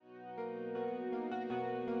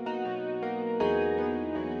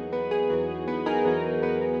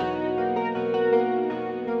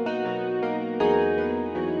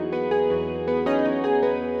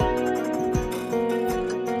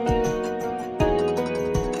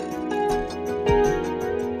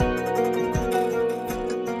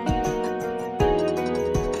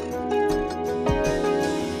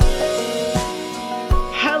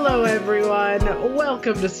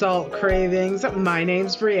Welcome to Salt Cravings. My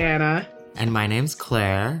name's Brianna. And my name's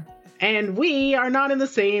Claire. And we are not in the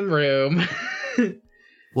same room.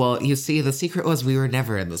 Well, you see, the secret was we were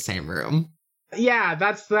never in the same room. Yeah,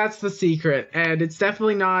 that's the secret. And it's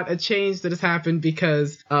definitely not a change that has happened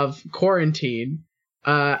because of quarantine.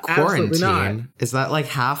 Absolutely not. Is that like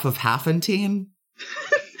half of half-and-teen?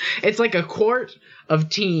 It's like a quart of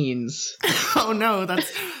teens. Oh no,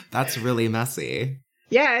 that's really messy.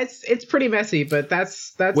 Yeah, it's pretty messy, but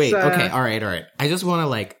that's Wait, okay, all right. I just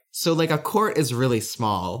want to so a quart is really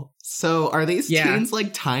small. So are these teens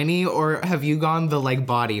tiny, or have you gone the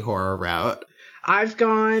body horror route? I've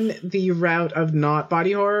gone the route of not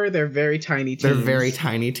body horror. They're very tiny teens. They're very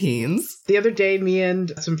tiny teens. The other day, me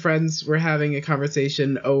and some friends were having a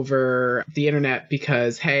conversation over the internet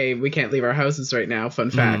because, hey, we can't leave our houses right now.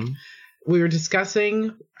 Fun fact. We were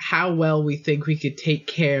discussing how well we think we could take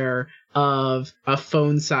care of a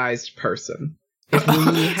phone-sized person. If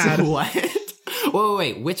we had What?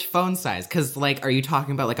 Wait, which phone size? Because, are you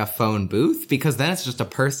talking about, a phone booth? Because then it's just a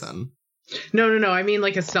person. No. I mean,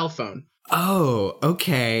 a cell phone. Oh,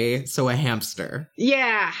 okay. So a hamster.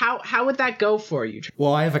 Yeah, how would that go for you?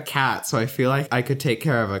 Well, I have a cat, so I feel like I could take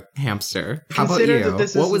care of a hamster. How Consider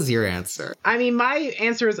about you? What was your answer? I mean, my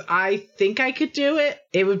answer is I think I could do it.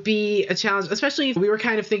 It would be a challenge, especially if we were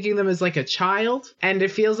kind of thinking them as a child, and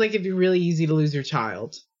it feels like it'd be really easy to lose your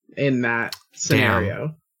child in that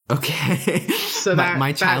scenario. Damn. Okay. So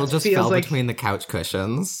my child just fell like, between the couch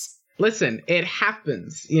cushions. Listen, it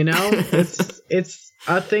happens, It's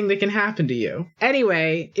a thing that can happen to you.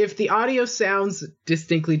 Anyway, if the audio sounds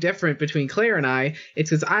distinctly different between Claire and I, it's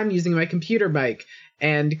because I'm using my computer mic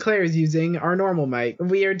and Claire's using our normal mic.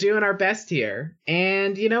 We are doing our best here.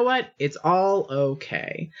 And you know what? It's all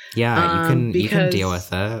okay. Yeah, you can deal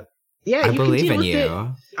with it. Yeah, I believe in you. It.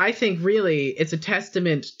 I think really it's a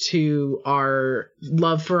testament to our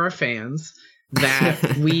love for our fans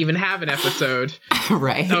that we even have an episode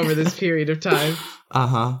right over this period of time.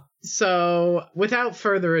 Uh-huh. So, without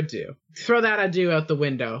further ado, throw that ado out the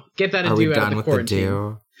window. Get that ado out of the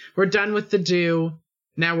quarantine. We're done with the do.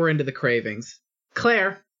 Now we're into the cravings.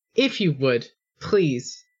 Claire, if you would,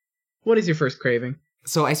 please, what is your first craving?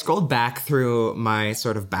 So I scrolled back through my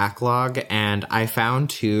sort of backlog and I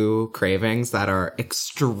found 2 cravings that are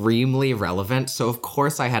extremely relevant. So of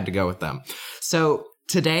course I had to go with them. So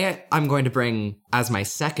today I'm going to bring as my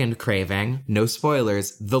second craving, no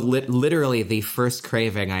spoilers, literally the first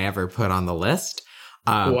craving I ever put on the list.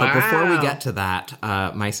 Wow. But before we get to that,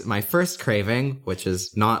 my first craving, which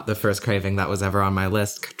is not the first craving that was ever on my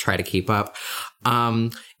list, try to keep up,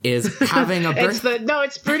 is having a birthday.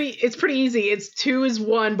 It's pretty easy. It's 2 is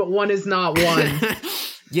 1, but 1 is not 1.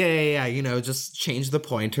 Yeah. Just change the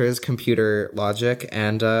pointers, computer logic,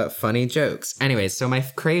 and funny jokes. Anyways, so my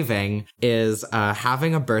craving is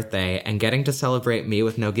having a birthday and getting to celebrate me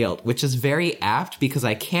with no guilt, which is very apt because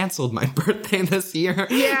I canceled my birthday this year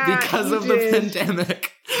because of the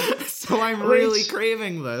pandemic. So I'm really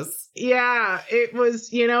craving this. Yeah, it was,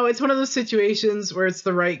 it's one of those situations where it's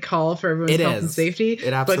the right call for everyone's health and safety.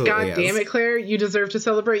 It absolutely But God damn it, Claire, you deserve to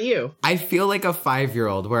celebrate you. I feel like a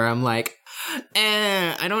 5-year-old where I'm like,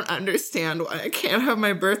 I don't understand why I can't have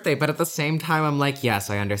my birthday. But at the same time, I'm like, yes,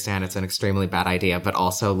 I understand it's an extremely bad idea. But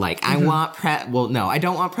also I want no, I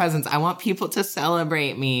don't want presents. I want people to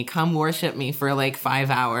celebrate me. Come worship me for 5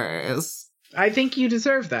 hours. I think you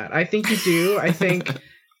deserve that. I think you do. I think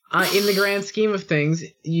in the grand scheme of things,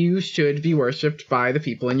 you should be worshipped by the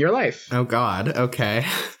people in your life. Oh, God. Okay.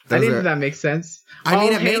 I think that makes sense.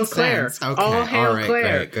 It makes Claire. sense. Okay. All hail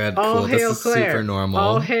Claire. Great, good, all cool. hail This is Claire. super normal.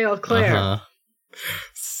 All hail Claire. Uh-huh.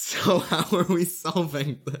 So how are we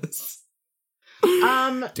solving this?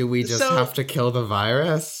 Do we just have to kill the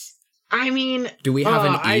virus? I mean... Do we have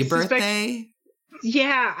an e-birthday?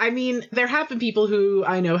 Yeah, I mean, there have been people who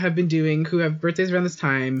I know who have birthdays around this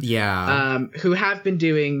time. Yeah. Who have been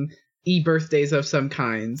doing e-birthdays of some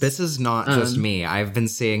kinds. This is not just me. I've been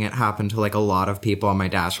seeing it happen to a lot of people on my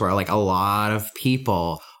dash where a lot of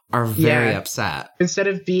people are very upset. Instead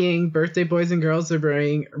of being birthday boys and girls, they're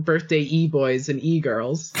being birthday e-boys and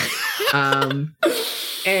e-girls. And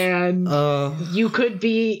you could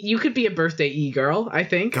be a birthday e-girl, I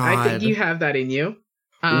think. God. I think you have that in you.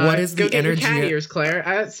 What is the energy? Go get your cat ears, Claire.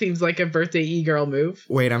 That seems like a birthday e-girl move.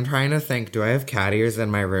 Wait, I'm trying to think. Do I have cat ears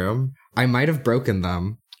in my room? I might have broken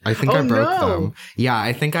them. I think I broke them. Yeah,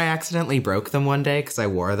 I think I accidentally broke them one day because I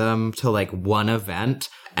wore them to one event.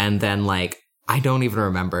 And then I don't even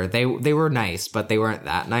remember. They were nice, but they weren't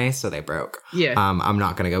that nice, so they broke. Yeah. I'm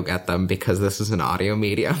not going to go get them because this is an audio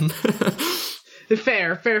medium.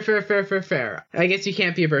 Fair. I guess you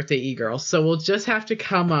can't be a birthday e-girl, so we'll just have to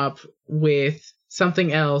come up with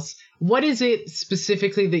something else. What is it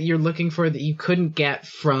specifically that you're looking for that you couldn't get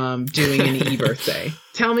from doing an e-birthday?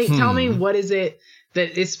 Tell me what is it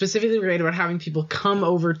that is specifically related about having people come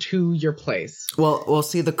over to your place? Well,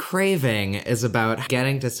 see, the craving is about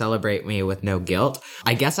getting to celebrate me with no guilt.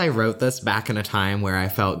 I guess I wrote this back in a time where I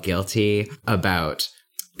felt guilty about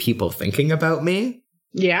people thinking about me.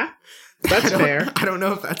 Yeah, that's fair. I don't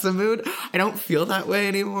know if that's a mood. I don't feel that way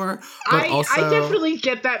anymore. But I definitely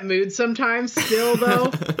get that mood sometimes still,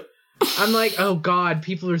 though. I'm like, oh God,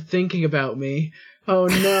 people are thinking about me. Oh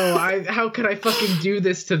no, how could I fucking do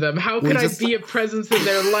this to them? How could I be a presence in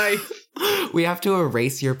their life? We have to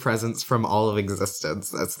erase your presence from all of existence.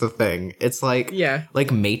 That's the thing. It's like,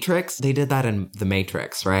 like Matrix. They did that in The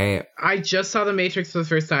Matrix, right? I just saw The Matrix for the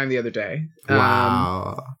first time the other day.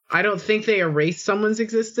 Wow. I don't think they erased someone's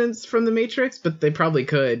existence from The Matrix, but they probably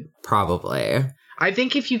could. Probably. I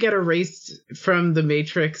think if you get erased from the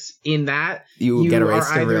Matrix in that, you get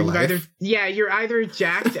erased in real life. You're either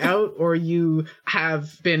jacked out or you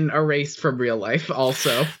have been erased from real life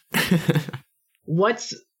also.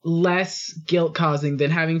 What's less guilt causing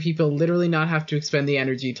than having people literally not have to expend the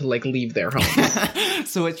energy to like leave their homes?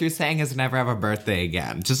 So what you're saying is never have a birthday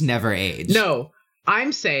again. Just never age. No.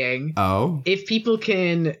 I'm saying, if people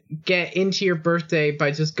can get into your birthday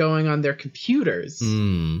by just going on their computers,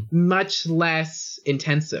 much less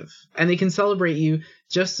intensive. And they can celebrate you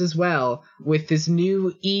just as well with this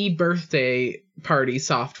new e-birthday party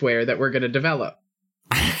software that we're going to develop.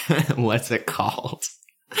 What's it called?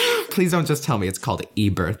 Please don't just tell me it's called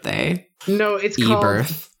e-birthday. No, it's called...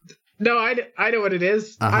 E-birth. No, I know what it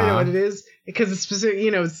is. I know what it is. Because it's specific,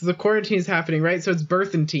 it's the quarantine is happening, right? So it's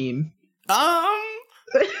birthantine.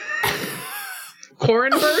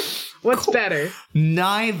 Corn birth? What's better?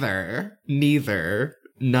 Neither.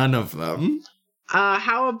 None of them.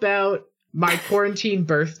 How about my quarantine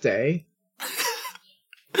birthday?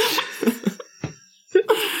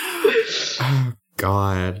 Oh,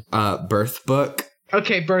 God. Birth book?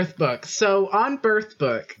 Okay, birth book. So on birth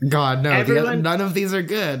book... God, no. None of these are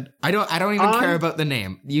good. I don't even care about the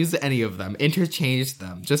name. Use any of them. Interchange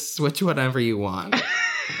them. Just switch whatever you want.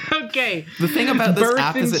 Okay. The thing about this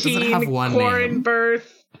app is it doesn't have one name.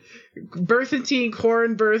 Birthantine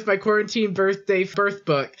Corn Birth by Quarantine Birthday Birth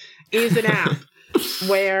Book is an app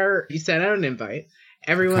where you send out an invite.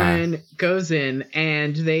 Everyone goes in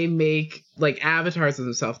and they make like avatars of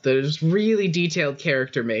themselves that are just really detailed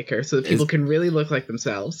character maker so that people can really look like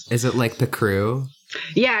themselves. Is it like Picrew?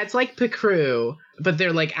 Yeah, it's like Picrew, but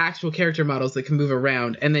they're like actual character models that can move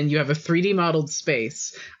around. And then you have a 3D modeled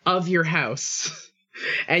space of your house.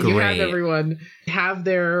 And you have everyone have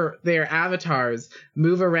their avatars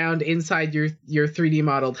move around inside your 3D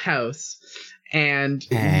modeled house. And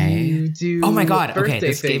you do Oh my God. Okay,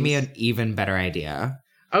 this gave me an even better idea.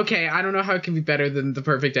 Okay, I don't know how it can be better than the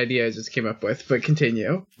perfect idea I just came up with, but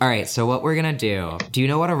continue. All right, so what we're going to do you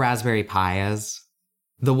know what a Raspberry Pi is?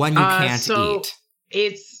 The one you can't eat.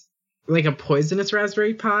 It's like a poisonous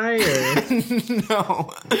Raspberry Pi? Or...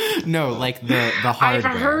 No, like the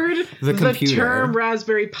hardware. I've heard the term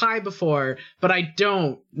Raspberry Pi before, but I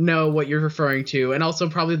don't know what you're referring to, and also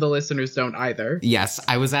probably the listeners don't either. Yes,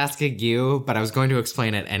 I was asking you, but I was going to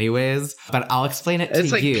explain it anyways, but I'll explain it to you.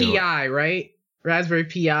 It's like Pi, right? Raspberry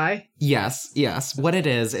Pi? Yes. What it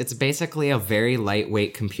is, it's basically a very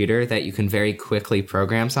lightweight computer that you can very quickly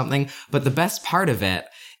program something, but the best part of it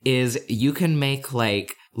is you can make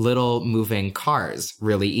like little moving cars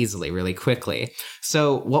really easily, really quickly.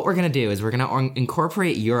 So what we're going to do is we're going to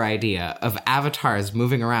incorporate your idea of avatars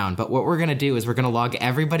moving around. But what we're going to do is we're going to log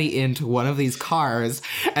everybody into one of these cars,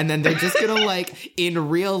 and then they're just going to like in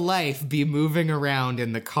real life be moving around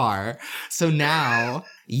in the car. So now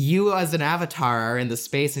you as an avatar are in the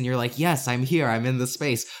space and you're like, yes, I'm here. I'm in the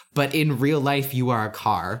space. But in real life, you are a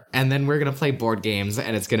car. And then we're going to play board games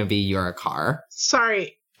and it's going to be you're a car.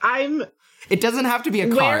 Sorry, It doesn't have to be a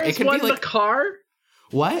car. Where is it could one be like the car?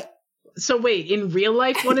 What? So wait, in real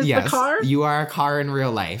life, one is yes, the car? You are a car in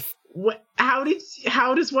real life. What? How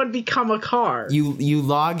does one become a car? You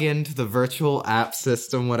log into the virtual app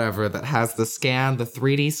system, whatever, that has the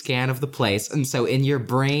 3D scan of the place. And so in your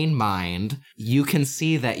brain mind, you can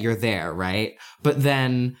see that you're there, right? But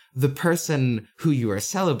then the person who you are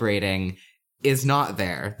celebrating is not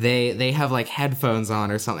there. They have like headphones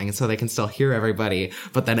on or something, and so they can still hear everybody,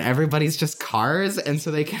 but then everybody's just cars, and so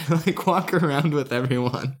they can like walk around with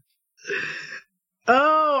everyone.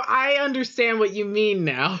 Oh, I understand what you mean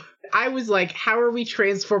now. I was like, how are we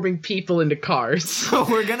transforming people into cars? So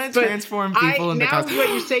we're gonna transform people into cars. Now what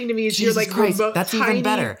you're saying to me is Jesus you're like Christ, remote, that's tiny... even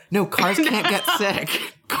better. No, cars can't get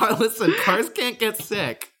sick. Listen, cars can't get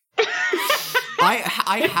sick.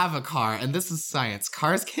 I have a car, and this is science.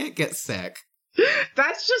 Cars can't get sick.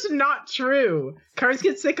 That's just not true. Cars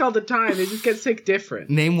get sick all the time. They just get sick different.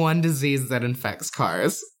 Name one disease that infects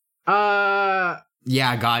cars.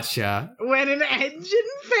 Yeah, gotcha. When an engine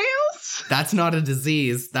fails? That's not a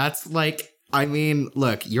disease. That's like, I mean,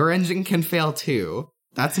 look, your engine can fail too.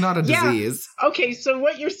 That's not a disease. Okay, so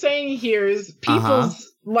what you're saying here is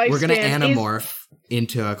people's lifespan We're gonna anamorph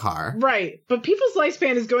into a car. Right, but people's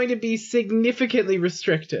lifespan is going to be significantly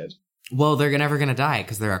restricted. Well, they're never gonna die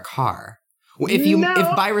because they're a car.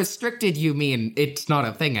 If by restricted you mean it's not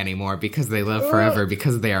a thing anymore because they live forever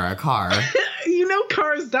because they are a car. You know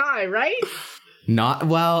cars die, right? Not,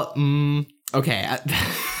 well, okay.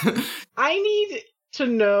 I need to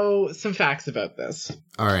know some facts about this.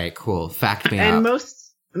 All right, cool. Fact me and up.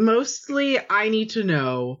 Mostly, I need to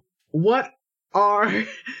know what are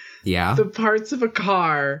the parts of a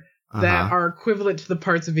car that are equivalent to the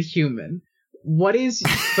parts of a human. What is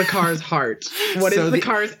the car's heart? What is the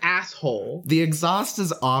car's asshole? The exhaust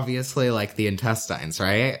is obviously like the intestines,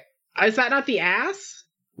 right? Is that not the ass?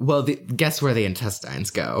 Well, guess where the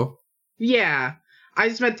intestines go? Yeah. I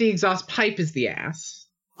just meant the exhaust pipe is the ass.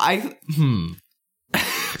 At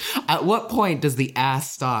what point does the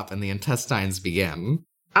ass stop and the intestines begin?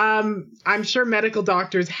 I'm sure medical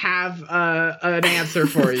doctors have an answer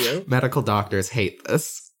for you. Medical doctors hate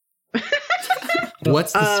this.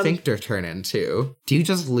 What's the sphincter turn into? Do you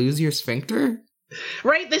just lose your sphincter?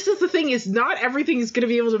 Right, this is the thing, is not everything is going to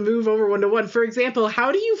be able to move over 1-to-1. For example,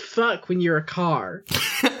 how do you fuck when you're a car?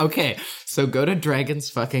 Okay, so go to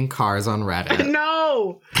Dragons Fucking Cars on Reddit.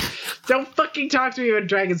 No! Don't fucking talk to me about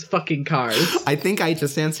Dragons Fucking Cars. I think I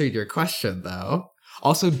just answered your question, though.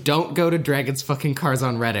 Also, don't go to Dragons Fucking Cars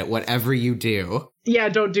on Reddit, whatever you do. Yeah,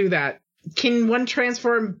 don't do that. Can one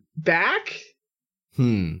transform back?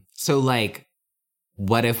 So, like,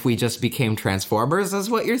 what if we just became Transformers, is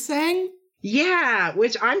what you're saying? Yeah,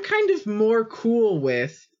 which I'm kind of more cool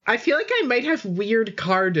with. I feel like I might have weird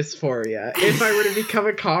car dysphoria if I were to become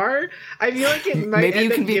a car. I feel like it might Maybe end you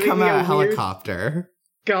can up giving become me a helicopter.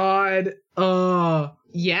 God.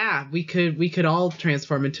 Yeah, we could all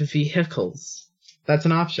transform into vehicles. That's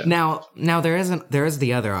an option. Now there is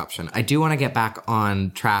the other option. I do want to get back on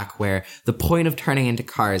track where the point of turning into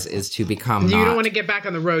cars is to become You don't want to get back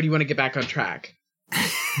on the road, you want to get back on track.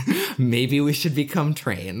 Maybe we should become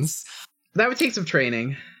trains. That would take some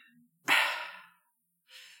training.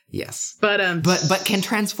 Yes. But can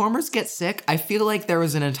Transformers get sick? I feel like there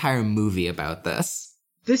was an entire movie about this.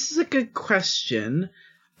 This is a good question.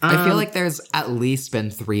 I feel like there's at least been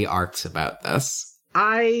 3 arcs about this.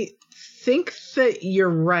 I think that you're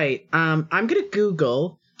right. I'm going to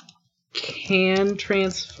Google, can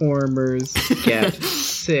Transformers get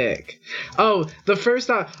sick? Oh, the first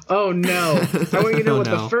oh no. I want you to know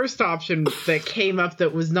the first option that came up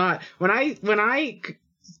that was not when I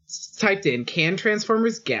typed in can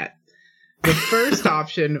Transformers get, the first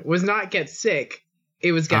option was not get sick,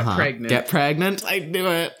 it was get pregnant. Get pregnant? I knew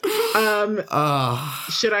it.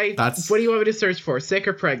 Should I what do you want me to search for? Sick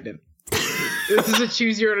or pregnant? This is a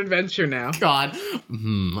choose your own adventure now. God.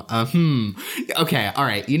 Okay, all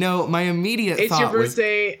right. You know, my immediate thought was... It's your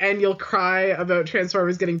birthday, and you'll cry about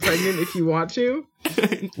Transformers getting pregnant if you want to.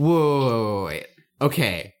 Whoa, wait.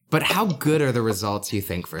 Okay, but how good are the results, you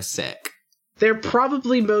think, for sick? They're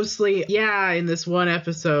probably mostly, in this one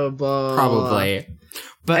episode, blah. Probably.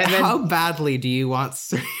 But how badly do you want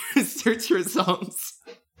search results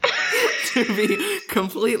to be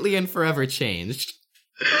completely and forever changed?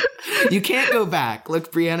 You can't go back.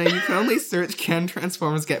 Look, Brianna, you can only search can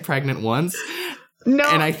Transformers get pregnant once. No.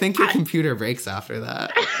 And I think your computer breaks after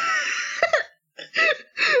that.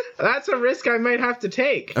 That's a risk I might have to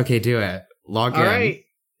take. Okay, do it. Log in. All right.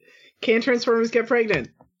 Can Transformers get pregnant?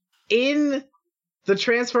 In the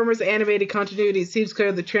Transformers animated continuity, it seems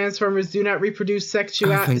clear that Transformers do not reproduce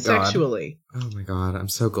sexually. Oh my god, I'm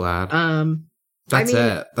so glad. That's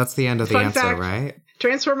it. That's the end of the answer, right?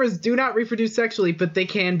 Transformers do not reproduce sexually, but they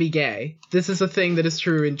can be gay. This is a thing that is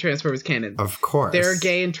true in Transformers canon. Of course. There are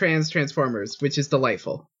gay and trans Transformers, which is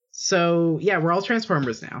delightful. So, yeah, we're all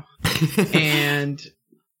Transformers now. And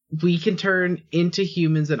we can turn into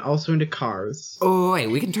humans and also into cars. Oh, wait,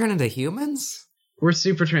 we can turn into humans? We're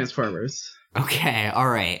super Transformers. Okay, all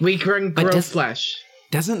right. We can grow flesh.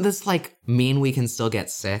 Doesn't this, mean we can still get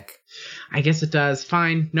sick? I guess it does.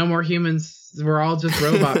 Fine, no more humans. We're all just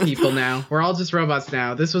robot people now. We're all just robots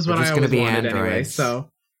now. This was what I always wanted anyway. So,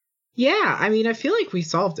 yeah, I mean, I feel like we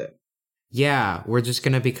solved it. Yeah, we're just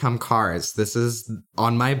going to become cars. This is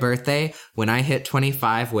on my birthday when I hit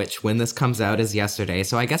 25, which when this comes out is yesterday.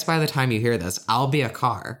 So I guess by the time you hear this, I'll be a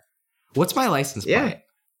car. What's my license plate?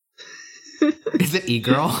 Is it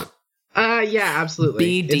e-girl? Yeah,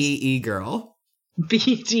 absolutely. BDE girl.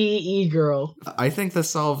 BDE girl. I think this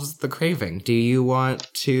solves the craving. Do you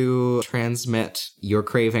want to transmit your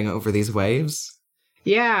craving over these waves?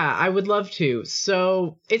 Yeah, I would love to.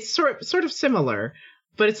 So it's sort of similar,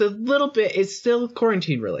 but it's still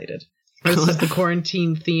quarantine related. This is the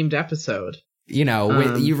quarantine themed episode. You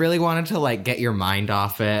know, you really wanted to like get your mind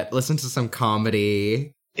off it, listen to some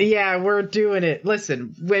comedy. Yeah, we're doing it.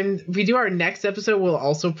 Listen, when we do our next episode, will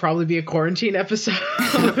also probably be a quarantine episode,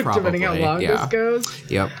 depending how long this goes.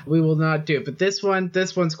 Yep. We will not do it. But this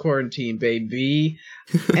one's quarantine, baby.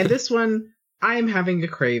 And this one, I'm having a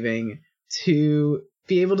craving to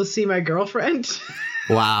be able to see my girlfriend.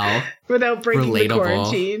 Wow. Without breaking relatable. The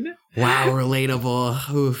quarantine. Wow, relatable.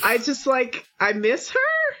 Oof. I miss her.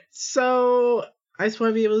 So I just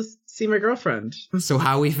want to be able to see my girlfriend. So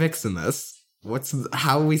how are we fixing this?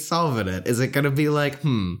 How are we solving it? Is it going to be like,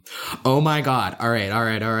 oh my God. All right.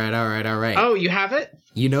 Oh, you have it?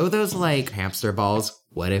 You know those like hamster balls?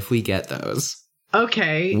 What if we get those?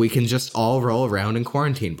 Okay. We can just all roll around in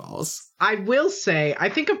quarantine balls. I will say, I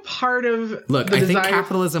think a part of I think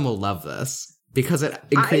capitalism will love this because it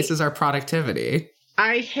increases our productivity.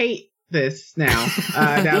 I hate this now,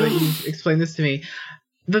 now that you've explained this to me.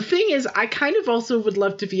 The thing is, I kind of also would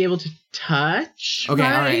love to be able to touch.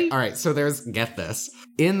 Okay, all right. So get this.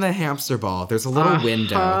 In the hamster ball, there's a little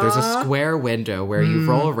window. There's a square window where you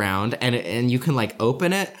roll around and you can like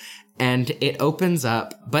open it and it opens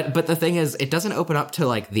up. But the thing is, it doesn't open up to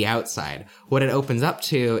like the outside. What it opens up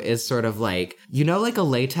to is sort of like, you know, like a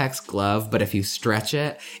latex glove, but if you stretch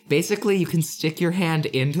it, basically you can stick your hand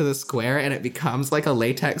into the square and it becomes like a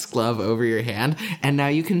latex glove over your hand. And now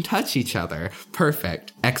you can touch each other.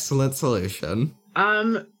 Perfect. Excellent solution.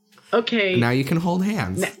 Okay. Now you can hold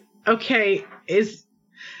hands. Okay.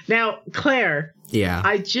 Now, Claire. Yeah.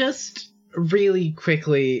 I just really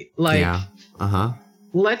quickly, like. Yeah. Uh-huh.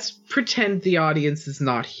 Let's pretend the audience is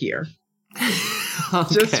not here.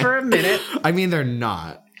 Okay. Just for a minute. I mean, they're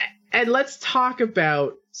not. And let's talk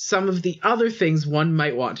about some of the other things one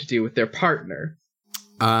might want to do with their partner.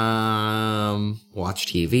 Watch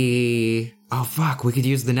TV. Oh, fuck. We could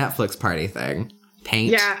use the Netflix party thing.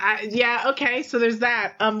 Paint. Yeah, okay. So there's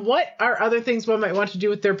that. What are other things one might want to do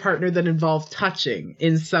with their partner that involve touching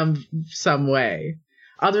in some way?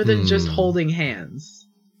 Other than just holding hands?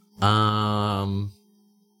 I'm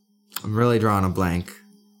really drawing a blank.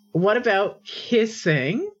 What about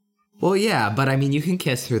kissing? Well, yeah, but I mean, you can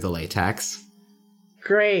kiss through the latex.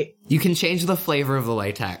 Great. You can change the flavor of the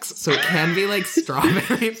latex, so it can be like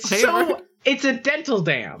strawberry flavor. So it's a dental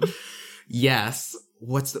dam. Yes.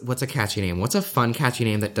 What's a catchy name? What's a fun, catchy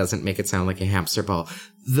name that doesn't make it sound like a hamster ball?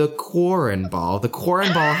 The Quarren Ball. The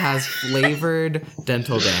Quarren Ball has flavored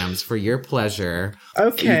dental dams for your pleasure.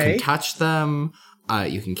 Okay. You can touch them.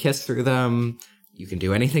 You can kiss through them. You can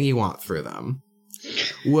do anything you want through them.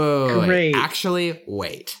 Whoa. Great. Actually,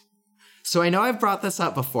 wait. So I know I've brought this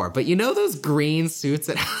up before, but you know those green suits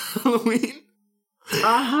at Halloween?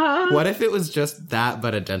 Uh-huh. What if it was just that,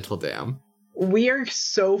 but a dental dam? We are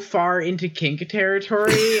so far into kink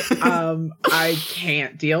territory. I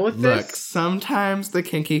can't deal with this. Look, sometimes the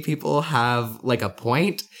kinky people have like a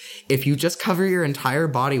point. If you just cover your entire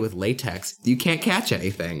body with latex, you can't catch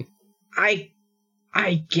anything.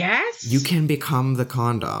 I guess? You can become the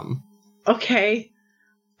condom. Okay.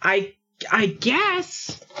 I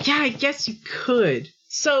guess. Yeah, I guess you could.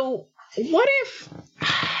 So, what if...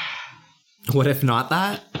 What if not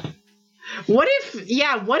that? What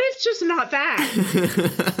if just not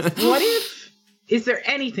that? What if... Is there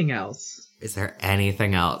anything else? Is there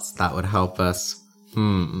anything else that would help us?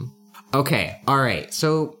 Okay, alright,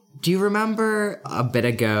 so... Do you remember a bit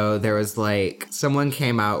ago there was like someone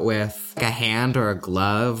came out with a hand or a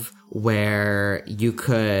glove where you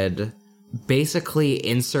could basically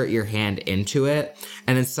insert your hand into it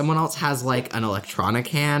and then someone else has like an electronic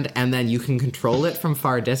hand and then you can control it from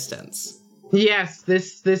far distance? Yes,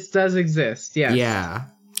 this does exist. Yes. Yeah.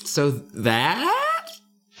 So that?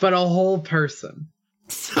 But a whole person.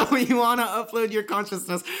 So you want to upload your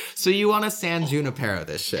consciousness. So you want to San Junipero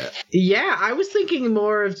this shit. Yeah, I was thinking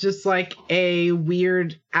more of just like a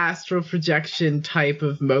weird astral projection type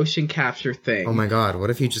of motion capture thing. Oh my god, what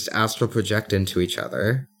if you just astral project into each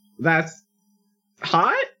other? That's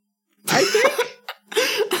hot, I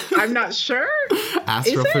think. I'm not sure.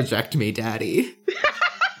 Astral project me, daddy.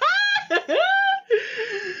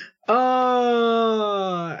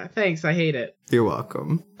 Oh, thanks. I hate it. You're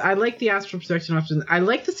welcome. I like the astral projection option. I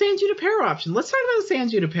like the San Junipero option. Let's talk about the San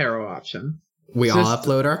Junipero option. We all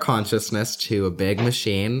upload our consciousness to a big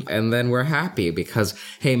machine, and then we're happy because,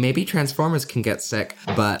 hey, maybe Transformers can get sick,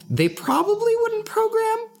 but they probably wouldn't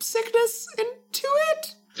program sickness into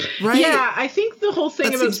it, right? Yeah, I think the whole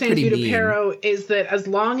thing about San pretty Junipero is that as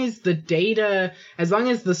long as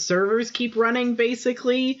the servers keep running,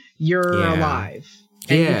 basically, you're alive.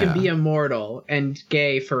 And you can be immortal and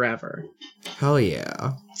gay forever. Hell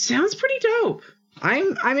yeah. Sounds pretty dope.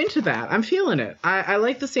 I'm into that. I'm feeling it. I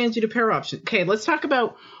like the San Junipero option. Okay, let's talk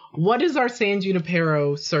about what does our San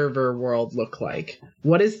Junipero server world look like?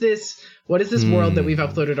 What is this world that we've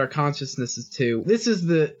uploaded our consciousnesses to? This is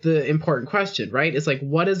the important question, right? It's like,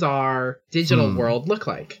 what does our digital world look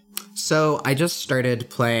like? So I just started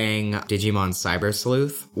playing Digimon Cyber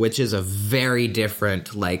Sleuth, which is a very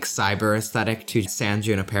different, like, cyber aesthetic to San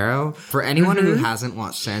Junipero. For anyone who hasn't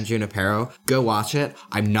watched San Junipero, go watch it.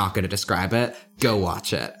 I'm not going to describe it. Go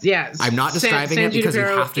watch it. Yeah. I'm not describing it because you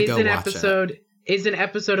have to go watch it. Is an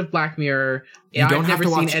episode of Black Mirror. You don't I've have never to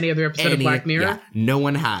watch seen any other episode of Black Mirror. Yeah, no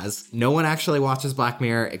one has. No one actually watches Black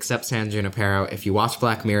Mirror except San Junipero. If you watch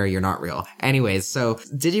Black Mirror, you're not real. Anyways, so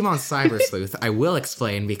Digimon Cyber Sleuth, I will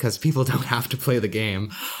explain because people don't have to play the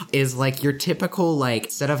game, is like your typical, like,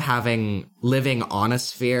 instead of living on a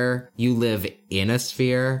sphere, you live in a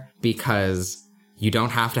sphere because you don't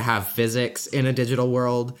have to have physics in a digital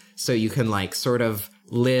world. So you can, like, sort of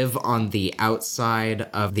live on the outside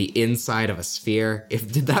of the inside of a sphere.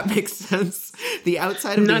 Did that make sense? The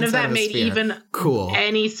outside of None the of inside that of a made sphere. even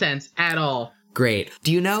any sense at all. Great.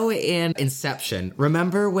 Do you know in Inception,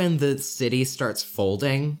 remember when the city starts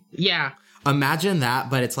folding? Yeah. Imagine that,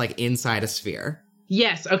 but it's like inside a sphere.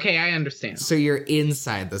 Yes. Okay, I understand. So you're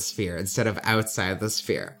inside the sphere instead of outside the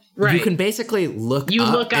sphere. Right. You can basically look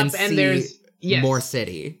up and see there's more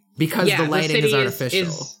city because the lighting is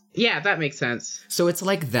artificial. Yeah, that makes sense. So it's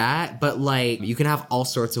like that, but like you can have all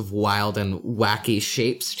sorts of wild and wacky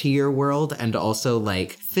shapes to your world, and also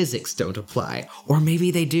like physics don't apply. Or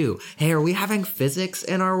maybe they do. Hey, are we having physics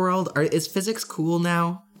in our world? Is physics cool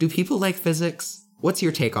now? Do people like physics? What's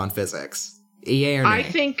your take on physics? Yay or nay? I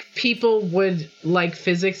think people would like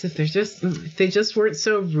physics if they just weren't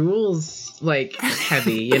so rules like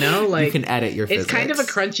heavy, you know? Like you can edit your physics. It's kind of a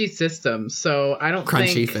crunchy system, so I don't think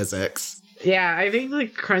crunchy physics. Yeah, I think the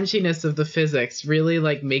crunchiness of the physics really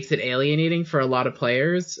like makes it alienating for a lot of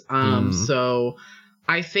players. So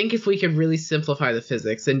I think if we could really simplify the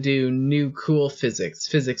physics and do new cool physics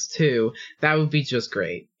 2, that would be just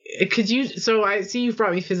great. So I see you've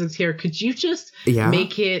brought me physics here. Could you just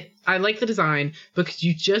make it, I like the design, but could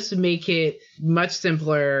you just make it much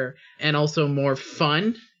simpler and also more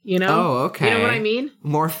fun? You know? Oh, okay. You know what I mean?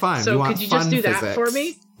 More fun. So could you just do that for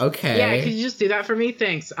me? Okay. Yeah, could you just do that for me?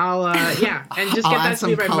 Thanks. I'll and just get that to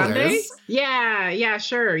me by Monday. Yeah,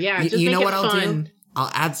 sure. Yeah, just make it fun. I'll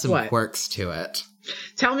add some quirks to it.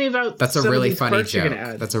 Tell me about That's a really funny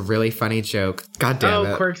joke. That's a really funny joke. God damn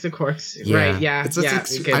it. Quirks. Yeah. Right, yeah.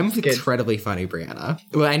 I'm incredibly funny, Brianna.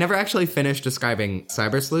 Well, I never actually finished describing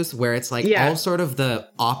Cyber Sleuth, where it's like all sort of the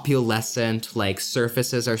opulescent, like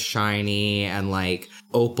surfaces are shiny and like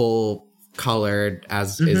opal colored,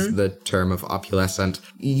 as is the term of opulescent.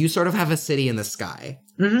 You sort of have a city in the sky.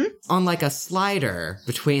 On like a slider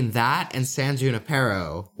between that and San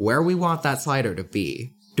Junipero, where we want that slider to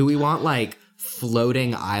be. Do we want like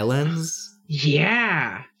floating islands?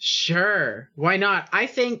 Yeah, sure. Why not? I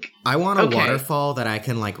think I want a waterfall that I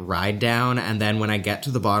can like ride down, and then when I get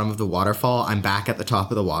to the bottom of the waterfall, I'm back at the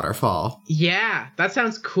top of the waterfall. Yeah, that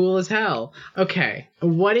sounds cool as hell. Okay,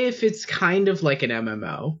 what if it's kind of like an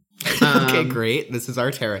MMO? Okay, great. This is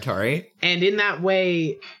our territory. And in that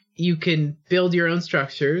way, you can build your own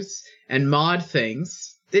structures and mod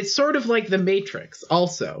things. It's sort of like The Matrix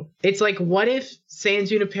also. It's like, what if San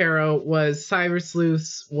Junipero was Cyber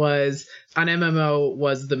Sleuths, was an MMO,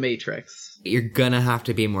 was The Matrix? You're gonna have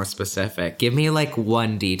to be more specific. Give me like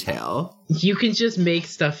one detail. You can just make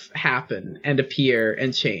stuff happen and appear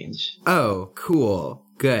and change. Oh, cool.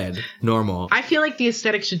 Good. Normal. I feel like the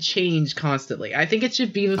aesthetic should change constantly. I think it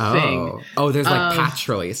should be the thing. Oh, there's like patch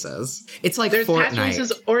releases. It's like there's Fortnite. Patch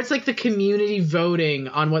releases, or it's like the community voting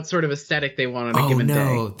on what sort of aesthetic they want on a given day.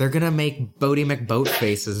 Oh, no. They're going to make Bodie McBoat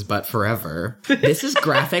faces, but forever. This is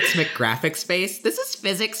Graphics McGraphics face. This is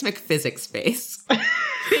Physics McPhysics face.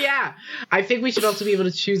 Yeah. I think we should also be able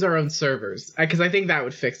to choose our own servers, because I think that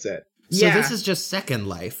would fix it. So this is just Second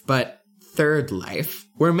Life, but Third Life.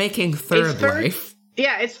 We're making Third Life.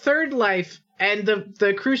 Yeah, it's Third Life, and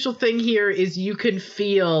the crucial thing here is you can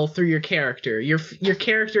feel through your character. Your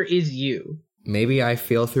character is you. Maybe I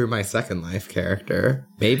feel through my Second Life character.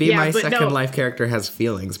 Maybe my Second Life character has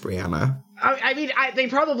feelings, Brianna. I mean, they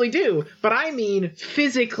probably do, but I mean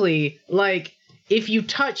physically, like, if you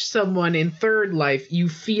touch someone in third life, you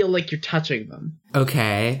feel like you're touching them.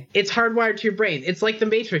 Okay. It's hardwired to your brain. It's like the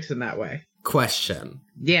Matrix in that way. Question.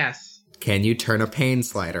 Yes. Can you turn a pain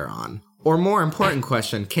slider on? Or more important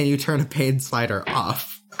question, can you turn a pain slider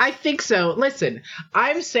off? I think so. Listen,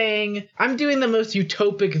 I'm saying I'm doing the most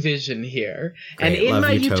utopic vision here. Great, and in love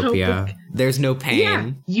my Utopia. utopic... There's no pain.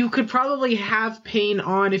 Yeah, you could probably have pain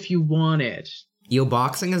on if you want it. Yo,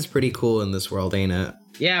 boxing is pretty cool in this world, ain't it?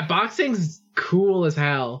 Yeah, boxing's cool as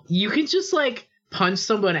hell. You can just, like, punch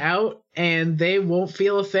someone out and they won't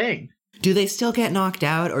feel a thing. Do they still get knocked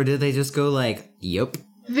out, or do they just go like, yup?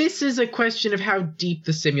 This is a question of how deep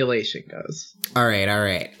the simulation goes. All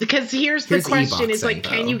right. Because here's the question, is like, though.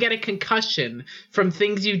 can you get a concussion from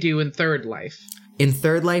things you do in third life? In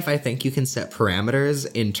third life, I think you can set parameters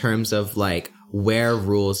in terms of, like, where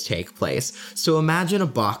rules take place. So imagine a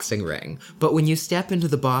boxing ring, but when you step into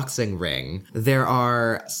the boxing ring, there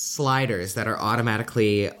are sliders that are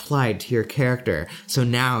automatically applied to your character. So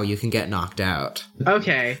now you can get knocked out.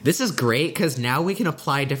 Okay. This is great because now we can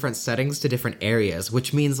apply different settings to different areas,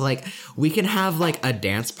 which means, like, we can have, like, a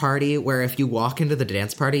dance party where if you walk into the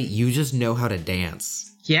dance party, you just know how to dance.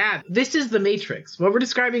 Yeah, this is the Matrix. What we're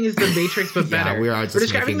describing is the Matrix, but better. Yeah, we are just we're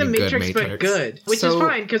describing the making a good Matrix, but Matrix. good. Which is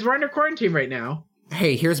fine, because we're under quarantine right now.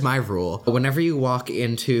 Hey, here's my rule. Whenever you walk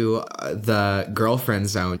into the girlfriend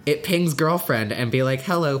zone, it pings girlfriend and be like,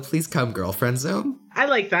 hello, please come girlfriend zone. I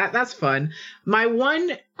like that. That's fun. My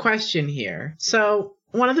one question here. So,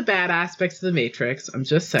 one of the bad aspects of the Matrix, I'm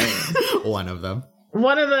just saying. One of them.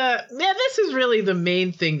 This is really the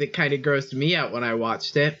main thing that kind of grossed me out when I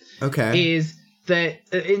watched it. Okay. Is that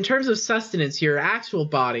in terms of sustenance, your actual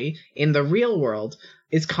body in the real world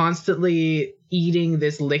is constantly eating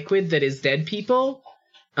this liquid that is dead people.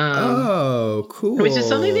 Oh, cool. Which is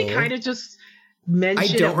something they kind of just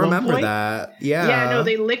mentioned. I don't remember point. that. Yeah. Yeah, no,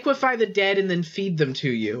 they liquefy the dead and then feed them to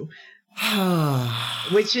you.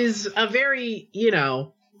 Which is a very,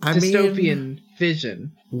 dystopian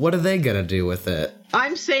vision. What are they gonna do with it?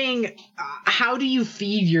 I'm saying, how do you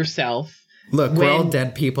feed yourself? Look, we're all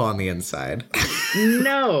dead people on the inside.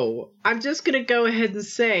 No, I'm just going to go ahead and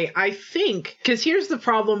say, I think, because here's the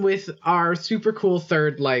problem with our super cool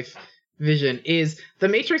third life vision, is the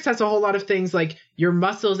Matrix has a whole lot of things like your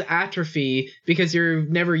muscles atrophy because you've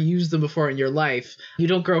never used them before in your life. You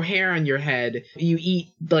don't grow hair on your head. You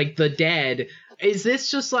eat like the dead. Is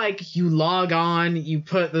this just like you log on, you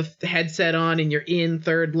put the headset on and you're in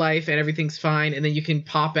third life and everything's fine and then you can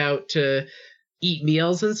pop out to eat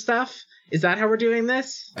meals and stuff? Is that how we're doing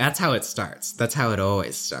this? That's how it starts. That's how it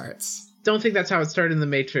always starts. Don't think that's how it started in The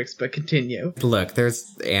Matrix, but continue. Look,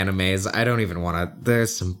 there's animes. I don't even want to...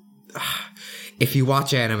 There's some... If you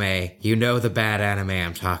watch anime, you know the bad anime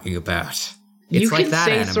I'm talking about. It's you like can that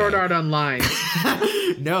say anime. Sword Art Online.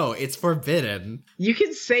 No, it's forbidden. You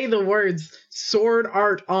can say the words Sword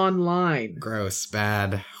Art Online. Gross,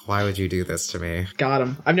 bad. Why would you do this to me? Got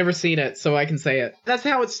him. I've never seen it, so I can say it. That's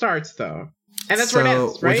how it starts, though. And that's where it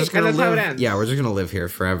ends, right? And that's how it ends. Yeah, we're just gonna live here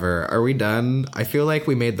forever. Are we done? I feel like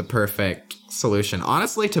we made the perfect solution,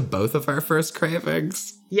 honestly, to both of our first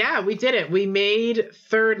cravings. Yeah, we did it. We made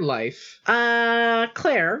third life.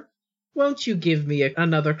 Claire, won't you give me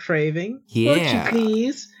another craving? Yeah. Won't you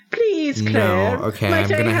please? Please, Claire. No, okay, Might I'm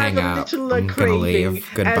gonna I hang have up. a little I'm gonna craving leave.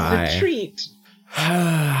 Goodbye. as a treat?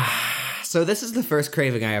 So this is the first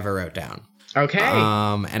craving I ever wrote down. Okay.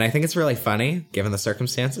 And I think it's really funny, given the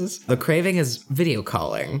circumstances. The craving is video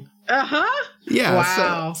calling. Uh-huh. Yeah.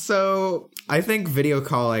 Wow. So I think video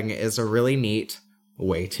calling is a really neat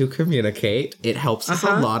way to communicate. It helps us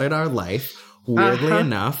a lot in our life. Weirdly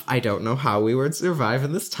enough, I don't know how we would survive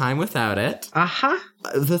in this time without it.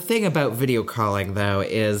 The thing about video calling, though,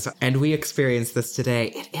 is, and we experienced this today,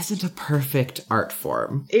 it isn't a perfect art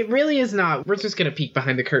form. It really is not. We're just going to peek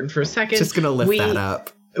behind the curtain for a second. Just going to lift that up.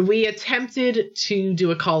 We attempted to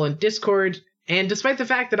do a call on Discord, and despite the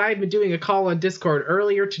fact that I had been doing a call on Discord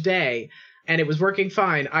earlier today, and it was working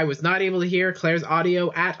fine, I was not able to hear Claire's audio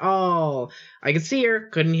at all. I could see her,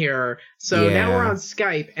 couldn't hear her. So now we're on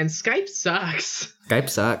Skype, and Skype sucks. Skype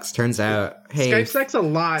sucks, turns out. Hey, Skype sucks a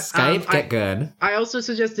lot. Skype, get good. I also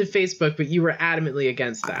suggested Facebook, but you were adamantly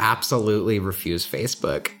against that. I absolutely refuse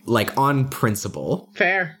Facebook. Like, on principle.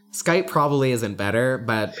 Fair. Skype probably isn't better,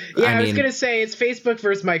 but I was going to say it's Facebook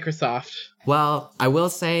versus Microsoft. Well, I will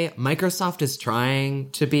say Microsoft is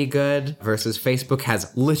trying to be good versus Facebook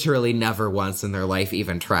has literally never once in their life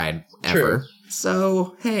even tried ever. True.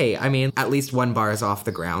 So, hey, I mean, at least one bar is off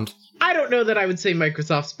the ground. I don't know that I would say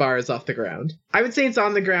Microsoft's bar is off the ground. I would say it's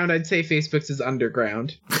on the ground. I'd say Facebook's is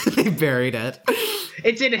underground. They buried it.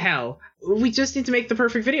 It's in hell. We just need to make the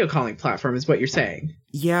perfect video calling platform is what you're saying.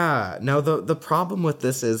 Yeah, no, the problem with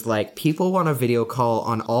this is, like, people want a video call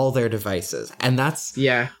on all their devices, and that's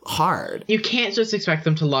hard. You can't just expect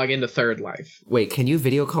them to log into Third Life. Wait, can you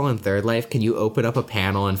video call in Third Life? Can you open up a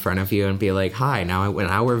panel in front of you and be like, hi, now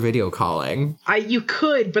we're video calling? You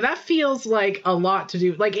could, but that feels like a lot to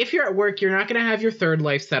do. Like, if you're at work, you're not going to have your Third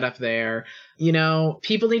Life set up there. You know,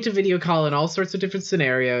 people need to video call in all sorts of different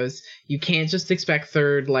scenarios. You can't just expect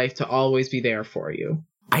Third Life to always be there for you.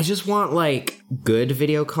 I just want, like, good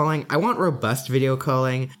video calling. I want robust video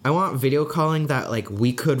calling. I want video calling that, like,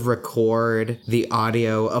 we could record the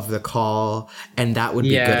audio of the call, and that would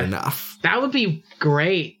be good enough. That would be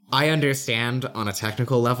great. I understand on a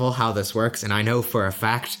technical level how this works, and I know for a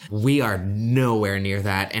fact we are nowhere near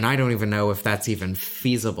that, and I don't even know if that's even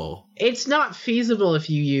feasible. It's not feasible if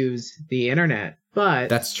you use the internet. But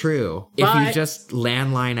that's true. If you just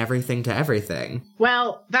landline everything to everything.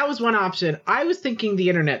 Well, that was one option. I was thinking the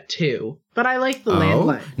internet too, but I like the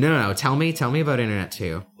landline. No. Tell me about internet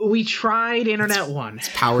 2. We tried internet 1. It's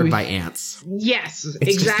powered by ants. Yes, it's exactly.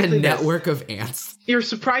 It's just a network of ants. You're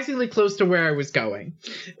surprisingly close to where I was going,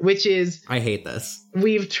 which is I hate this.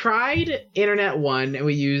 We've tried internet 1 and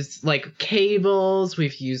we used like cables,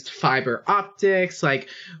 we've used fiber optics, like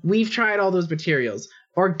we've tried all those materials.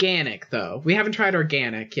 Organic, though. We haven't tried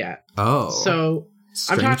organic yet. Oh. So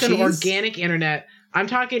I'm talking organic internet. I'm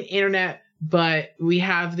talking internet, but we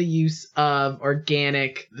have the use of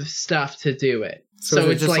organic stuff to do it. So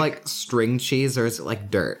is it just like string cheese or is it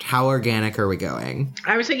like dirt? How organic are we going?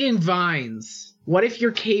 I was thinking vines. What if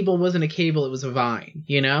your cable wasn't a cable, it was a vine,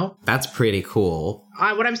 you know? That's pretty cool.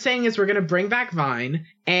 What I'm saying is we're going to bring back Vine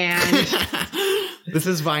and... This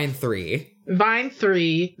is Vine 3. Vine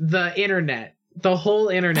 3, the internet. The whole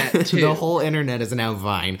internet, too. The whole internet is now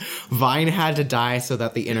Vine. Vine had to die so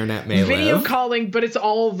that the internet may live. Video calling, but it's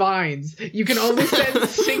all Vines. You can only send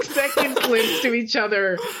 6-second clips to each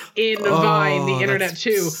other in Vine, the internet,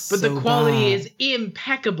 too. But the quality is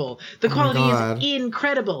impeccable. The quality is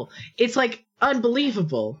incredible. It's like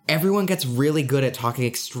unbelievable. Everyone gets really good at talking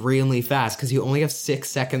extremely fast because you only have 6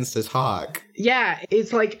 seconds to talk. Yeah,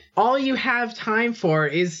 it's like all you have time for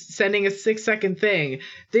is sending a 6-second thing.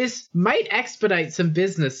 This might expedite some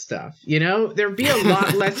business stuff, you know? There'd be a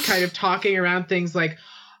lot less kind of talking around things like,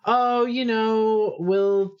 oh, you know,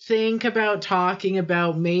 we'll think about talking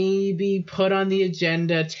about maybe put on the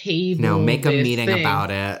agenda table. No, make a meeting about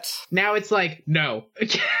it. Now it's like, no.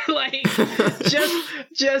 Like,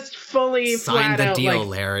 just fully sign flat the out, deal, like,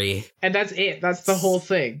 Larry. And that's it. That's the whole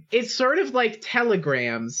thing. It's sort of like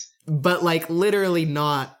telegrams. But, like, literally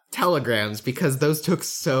not telegrams because those took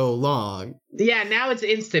so long. Yeah, now it's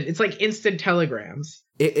instant. It's like instant telegrams.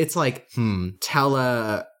 It's like,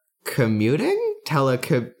 telecommuting?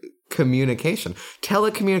 Communication.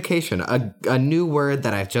 Telecommunication, a new word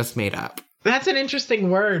that I've just made up. That's an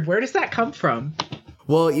interesting word. Where does that come from?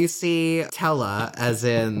 Well, you see, tele, as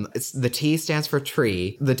in, the T stands for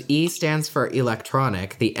tree, the E stands for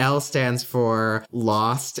electronic, the L stands for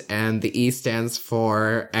lost, and the E stands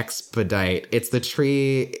for expedite. It's the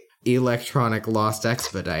tree electronic lost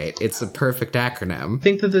expedite. It's a perfect acronym. I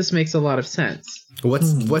think that this makes a lot of sense.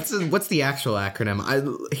 What's the actual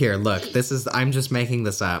acronym? Here, look, I'm just making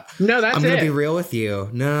this up. No, that's it. I'm going to be real with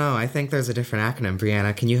you. No, I think there's a different acronym.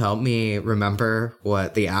 Brianna, can you help me remember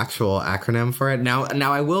what the actual acronym for it? Now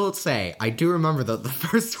I will say, I do remember that the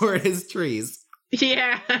first word is trees.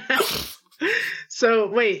 Yeah. So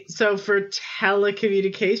for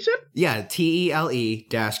telecommunication? Yeah,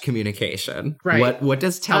 TELE-communication. Right. What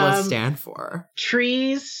does tele stand for?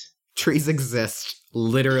 Trees. Trees exist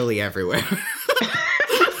literally everywhere.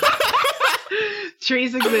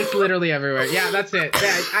 Trees exist literally everywhere. Yeah, that's it.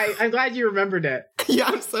 Yeah, I'm glad you remembered it. Yeah,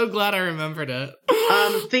 I'm so glad I remembered it.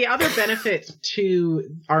 The other benefit to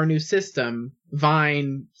our new system,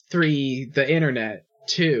 Vine 3, the internet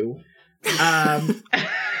 2,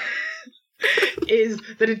 is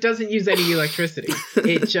that it doesn't use any electricity.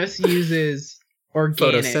 It just uses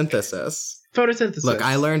organic photosynthesis. Look,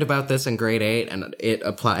 I learned about this in grade 8, and it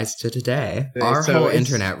applies to today. Our whole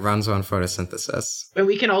internet runs on photosynthesis. And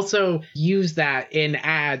we can also use that in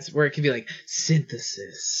ads where it can be like,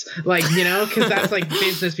 synthesis. Like, you know, because that's like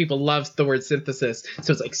business people love the word synthesis.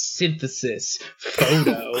 So it's like synthesis,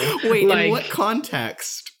 photo. Wait, like, in what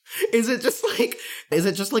context? Is it just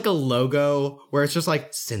like a logo where it's just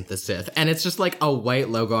like synthesis and it's just like a white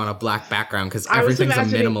logo on a black background because everything's a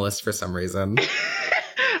minimalist for some reason?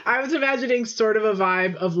 I was imagining sort of a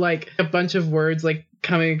vibe of like a bunch of words like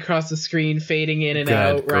coming across the screen, fading in and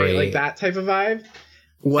out, right? Like that type of vibe.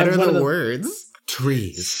 What are the words?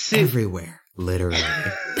 Trees everywhere, literally.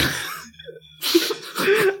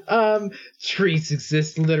 Trees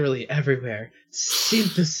exist literally everywhere.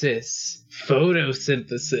 Synthesis.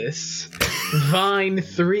 Photosynthesis. Vine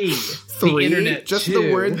 3. The internet Just 2.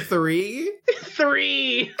 the word 3?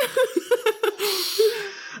 3!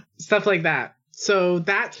 Stuff like that. So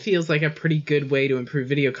that feels like a pretty good way to improve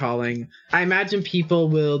video calling. I imagine people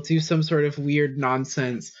will do some sort of weird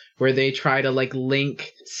nonsense where they try to like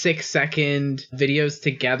link 6-second videos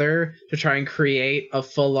together to try and create a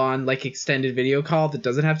full-on like extended video call that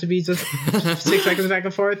doesn't have to be just 6 seconds back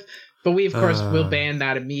and forth. But we, of course, will ban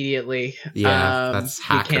that immediately. Yeah, that's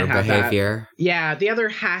hacker behavior. That. Yeah, the other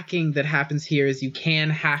hacking that happens here is you can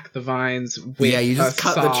hack the vines with you just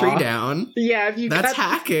cut saw. the tree down. Yeah, if you That's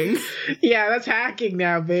hacking. Yeah, that's hacking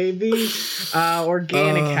now, baby.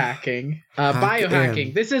 Organic hacking.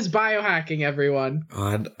 Biohacking. This is biohacking, everyone.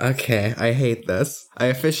 God, okay, I hate this. I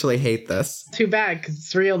officially hate this. Too bad, because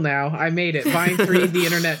it's real now. I made it. Vine 3, the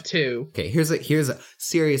internet 2. Okay, here's a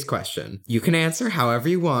serious question. You can answer however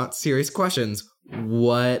you want. Serious questions.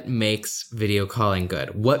 What makes video calling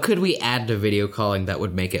good? What could we add to video calling that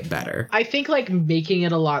would make it better? I think like making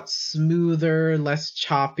it a lot smoother, less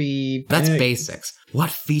choppy. That's basics. What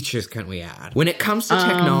features can we add? When it comes to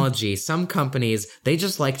technology, some companies, they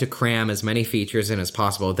just like to cram as many features in as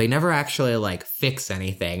possible. They never actually like fix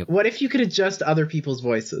anything. What if you could adjust other people's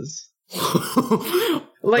voices?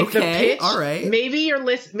 Like okay, the pitch. All right.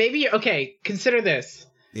 Okay, consider this.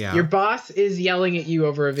 Yeah. Your boss is yelling at you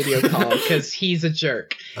over a video call because he's a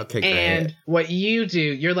jerk. Okay, great. And what you do,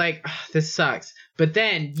 you're like, oh, this sucks. But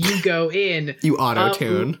then you go in. You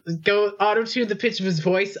auto-tune. Go auto-tune the pitch of his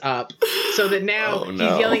voice up so that now he's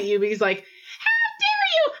yelling at you, but he's like, how dare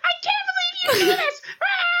you? I can't believe you do this.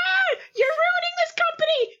 You're ruining this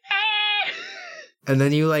company. And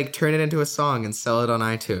then you like turn it into a song and sell it on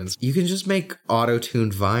iTunes. You can just make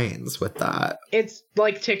auto-tuned vines with that. It's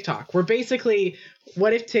like TikTok. We're basically,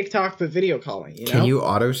 what if TikTok but video calling, you know? Can you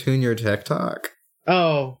auto-tune your TikTok?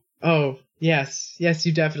 Oh, yes. Yes,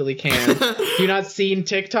 you definitely can. Have you not seen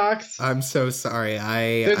TikToks? I'm so sorry.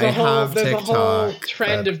 There's a whole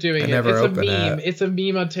trend of doing it. It's a meme. It. It's a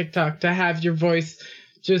meme on TikTok to have your voice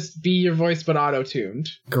just be your voice but auto-tuned.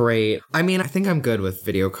 Great. I mean, I think I'm good with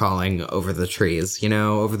video calling over the trees,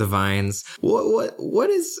 over the vines. What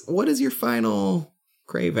is your final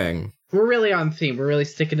craving? We're really on theme. We're really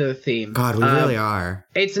sticking to the theme. God, we really are.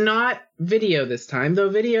 It's not video this time, though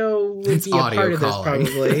video would be a part of this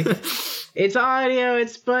probably. It's audio,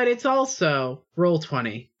 but it's also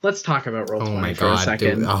Roll20. Let's talk about Roll20 for a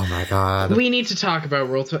second. Dude. Oh my god. We need to talk about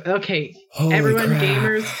Roll20. Okay, Holy everyone, crap.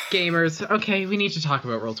 gamers. Okay, we need to talk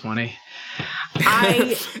about Roll20.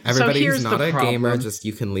 Everybody who's so not a problem. gamer,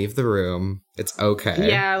 you can leave the room. It's okay.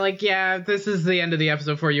 Yeah, this is the end of the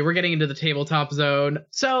episode for you. We're getting into the tabletop zone.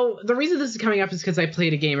 So the reason this is coming up is because I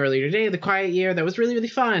played a game earlier today, The Quiet Year, that was really, really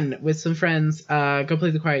fun with some friends. Go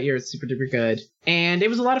play The Quiet Year. It's super duper good. And it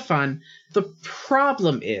was a lot of fun. The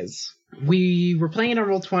problem is we were playing on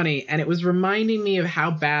Roll20 and it was reminding me of how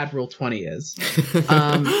bad Roll20 is.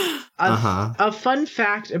 A fun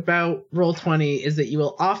fact about Roll20 is that you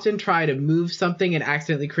will often try to move something and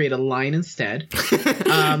accidentally create a line instead.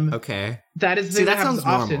 Okay. That is the thing that happens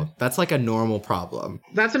sounds normal. often. That's like a normal problem.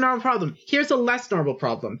 That's a normal problem. Here's a less normal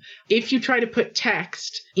problem. If you try to put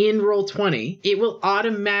text in Roll20, it will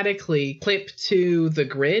automatically clip to the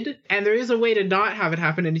grid. And there is a way to not have it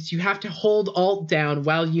happen, and it's you have to hold Alt down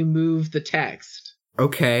while you move the text.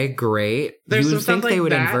 Okay, great. There's you would think like they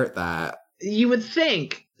would that. invert that. You would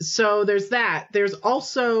think. So there's that. There's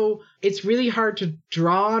also, it's really hard to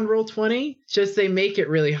draw on Roll20. Just they make it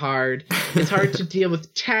really hard. It's hard to deal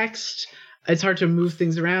with text. It's hard to move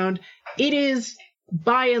things around. It is,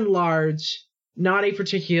 by and large, not a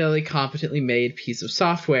particularly competently made piece of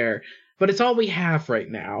software, but it's all we have right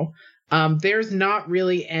now. There's not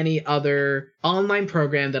really any other online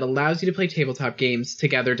program that allows you to play tabletop games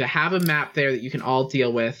together, to have a map there that you can all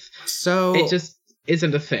deal with. So it just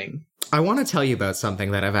isn't a thing. I want to tell you about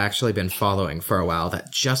something that I've actually been following for a while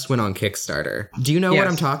that just went on Kickstarter. Do you know what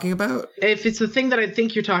I'm talking about? If it's the thing that I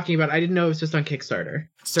think you're talking about, I didn't know it was just on Kickstarter.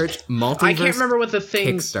 Search Multiverse I can't remember what the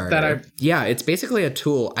thing Kickstarter. that I... Yeah, it's basically a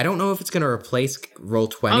tool. I don't know if it's going to replace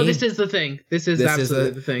Roll20. Oh, this is the thing. This is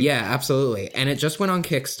absolutely the thing. Yeah, absolutely. And it just went on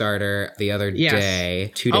Kickstarter the other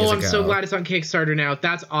day, 2 days ago. Oh, I'm so glad it's on Kickstarter now.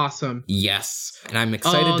 That's awesome. Yes. And I'm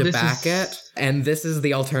excited to back it. And this is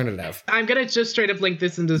the alternative. I'm going to just straight up link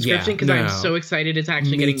this in the description because I'm so excited it's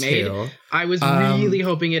actually getting made. I was really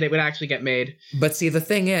hoping it would actually get made. But see, the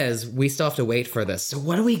thing is, we still have to wait for this. So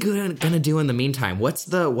what are we going to do in the meantime? What's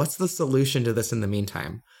the solution to this in the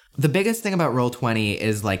meantime? The biggest thing about Roll20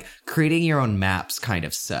 is like creating your own maps kind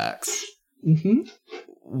of sucks. Mm-hmm.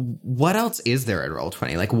 what else is there in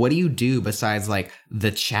Roll20? Like, what do you do besides, like,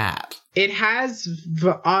 the chat? It has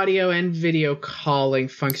audio and video calling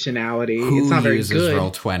functionality. Who it's not very uses good.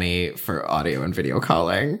 Roll20 for audio and video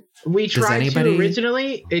calling? We tried to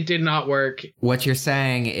originally. It did not work. What you're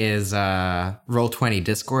saying is Roll20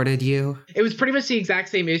 Discorded you? It was pretty much the exact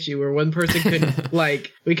same issue where one person couldn't,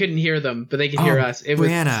 we couldn't hear them, but they could hear us. It was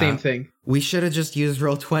the same thing. We should have just used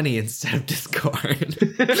Roll20 instead of Discord.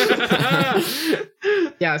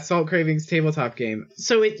 Yeah, Salt Cravings tabletop game.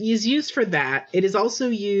 So it is used for that. It is also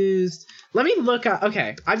used... Let me look up...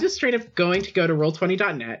 Okay, I'm just straight up going to go to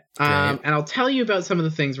Roll20.net, and I'll tell you about some of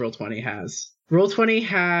the things Roll20 has. Roll20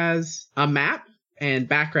 has a map and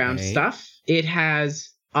background stuff. It has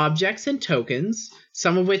objects and tokens,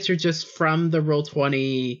 some of which are just from the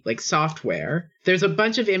Roll20 software. There's a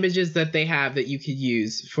bunch of images that they have that you could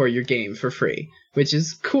use for your game for free, which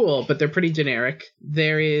is cool, but they're pretty generic.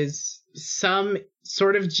 There is some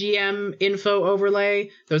sort of GM info overlay,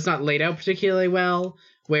 though it's not laid out particularly well,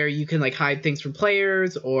 where you can hide things from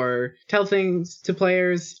players or tell things to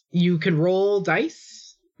players. You can roll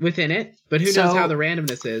dice within it, but who knows how the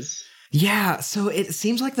randomness is. Yeah, so it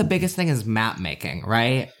seems like the biggest thing is map making,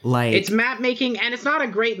 right? It's map making, and it's not a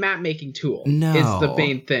great map making tool. No. It's the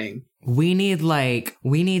main thing. We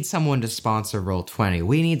need someone to sponsor Roll20.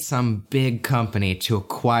 We need some big company to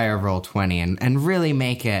acquire Roll20 and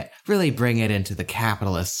really bring it into the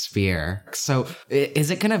capitalist sphere. So is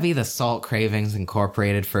it going to be the Salt Cravings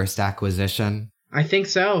Incorporated first acquisition? I think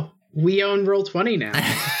so. We own Roll20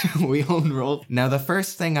 now. We own Roll. Now, the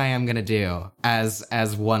first thing I am going to do as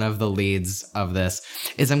one of the leads of this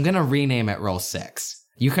is I'm going to rename it Roll6.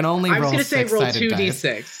 You can only roll 6-sided dice. I was going to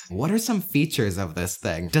say roll 2d6. What are some features of this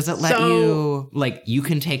thing? Does it let you, you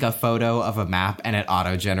can take a photo of a map and it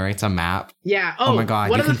auto-generates a map? Yeah. Oh my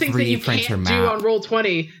god, one of the things that you can't do on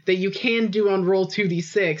Roll20 that you can do on Roll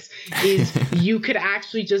 2d6 is you could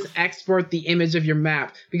actually just export the image of your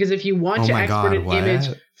map. Because if you want to export an image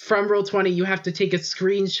from Roll20, you have to take a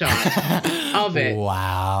screenshot of it.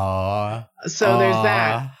 Wow. So there's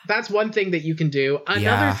that. That's one thing that you can do.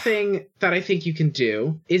 Another thing that I think you can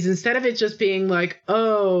do is instead of it just being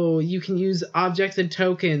you can use objects and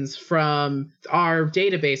tokens from our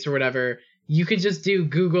database or whatever, you could just do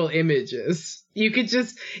Google Images. You could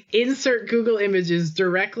just insert Google Images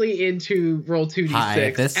directly into Roll 2d6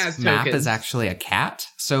 Hi, this as map tokens. is actually a cat.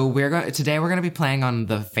 So today we're going to be playing on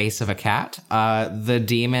the face of a cat. The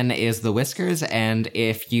demon is the whiskers, and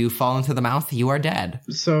if you fall into the mouth, you are dead.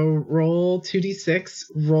 So Roll 2d6,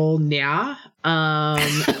 roll nya.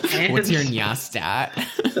 What's your nya stat?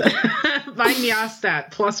 My nya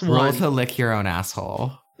stat +1. Roll to lick your own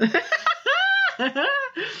asshole.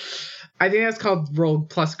 I think that's called Roll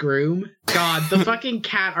plus Groom. God, the fucking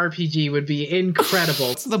cat RPG would be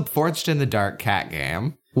incredible. It's the Forged in the Dark cat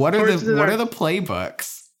game. What are the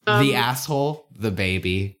playbooks? The asshole, the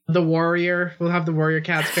baby. The warrior. We'll have the Warrior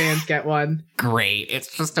Cats fans get one. Great.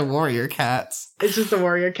 It's just a Warrior Cats. It's just a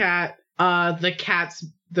Warrior Cat. The Cats,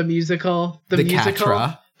 the musical. The musical.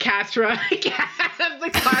 Catra. The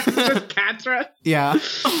class is just Catra. Yeah.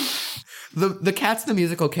 The Cat's the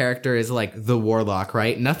musical character is the warlock,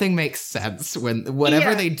 right? Nothing makes sense when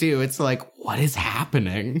whatever they do, it's what is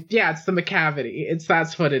happening? Yeah, it's the Macavity.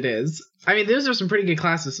 That's what it is. I mean, those are some pretty good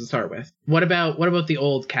classes to start with. What about the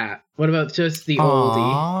old cat? What about just the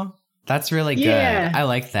oldie? That's really good. Yeah. I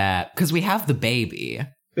like that. Because we have the baby.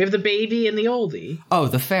 We have the baby and the oldie. Oh,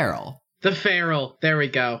 the feral. The feral. There we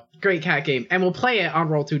go. Great cat game. And we'll play it on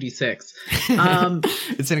Roll 2d6.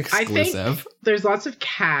 It's an exclusive. I think there's lots of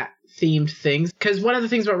cat themed things, because one of the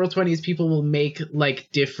things about Roll20 is people will make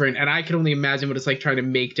different, and I can only imagine what it's like trying to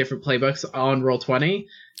make different playbooks on Roll20,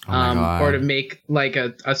 or to make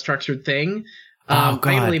a structured thing. I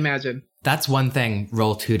can only imagine. That's one thing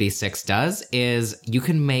Roll 2d6 does, is you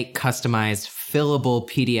can make customized fillable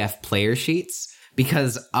PDF player sheets,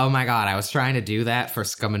 because oh my god, I was trying to do that for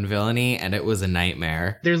Scum and Villainy and it was a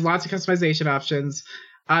nightmare. There's lots of customization options.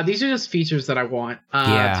 These are just features that I want to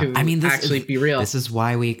actually be real. This is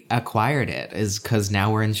why we acquired it, is because now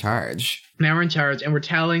we're in charge. Now we're in charge, and we're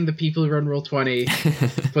telling the people who run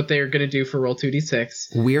Roll20 what they're going to do for Roll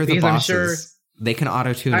 2d6. We're the bosses. I'm sure they can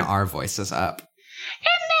auto-tune our voices up.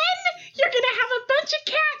 And then you're going to have a bunch of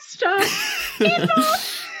cat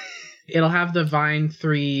stuff. It'll have the Vine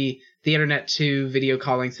 3, the Internet 2 video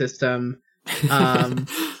calling system.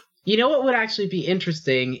 You know what would actually be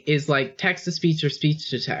interesting is text-to-speech or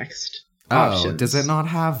speech-to-text options. Does it not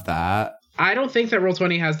have that? I don't think that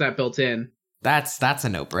Roll20 has that built in. That's a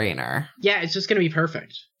no-brainer. Yeah, it's just going to be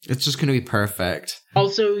perfect. It's just going to be perfect.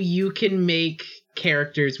 Also, you can make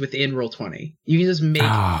characters within Roll20. You can just make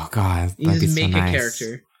Oh god, you that'd just be so make nice. a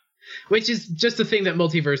character. Which is just a thing that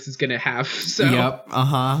Multiverse is gonna have. So Yep,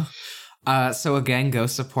 so again, go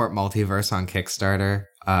support Multiverse on Kickstarter,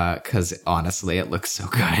 because honestly, it looks so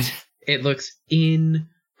good. it looks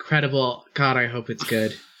incredible. God, I hope it's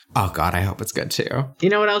good. Oh god, I hope it's good too. You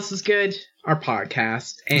know what else is good? Our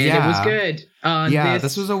podcast. And Yeah. it was good.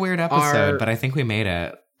 This was a weird episode, but I think we made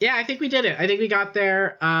it. Yeah, I think we did it. I think we got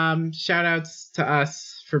there. Shout outs to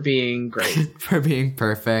us for being great. For being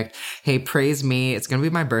perfect. Hey, praise me. It's going to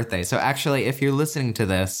be my birthday. So actually, if you're listening to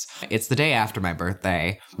this, it's the day after my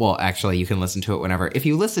birthday. Well, actually, you can listen to it whenever. If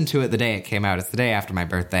you listen to it the day it came out, it's the day after my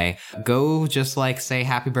birthday. Go just like say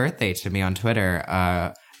happy birthday to me on Twitter,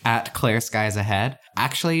 at Claire Skies Ahead.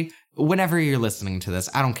 Actually, whenever you're listening to this,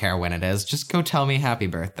 I don't care when it is. Just go tell me happy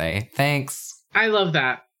birthday. Thanks. I love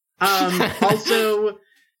that. Also,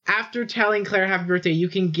 after telling Claire happy birthday, you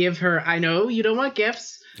can give her, I know you don't want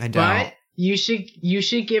gifts, I don't. but you should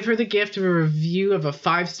give her the gift of a review of a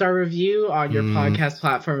 5-star review on your podcast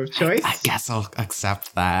platform of choice. I guess I'll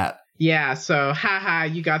accept that. Yeah, so haha,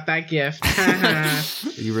 you got that gift. Haha.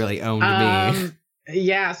 You really owned me.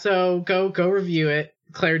 Yeah, so go review it.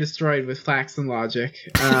 Claire Destroyed with Facts and Logic.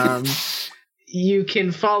 You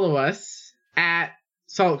can follow us at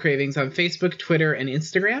Salt Cravings on Facebook, Twitter, and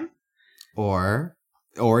Instagram. Or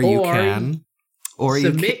you can. Or you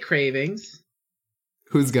submit can. cravings.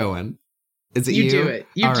 Who's going? Is it you? You do it.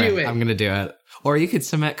 You All do right, it. I'm going to do it. Or you could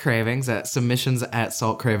submit cravings at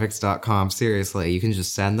submissions@saltcravings.com. Seriously, you can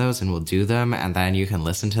just send those and we'll do them. And then you can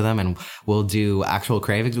listen to them and we'll do actual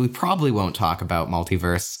cravings. We probably won't talk about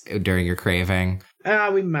multiverse during your craving.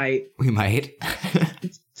 We might. We might.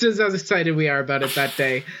 Just how excited we are about it that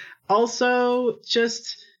day. Also,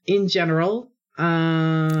 just in general.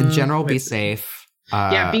 Be safe.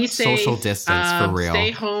 Be safe. Social distance for real.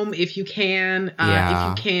 Stay home if you can. Yeah. If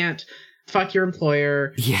you can't, fuck your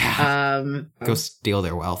employer. Yeah. Go steal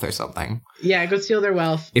their wealth or something. Yeah, go steal their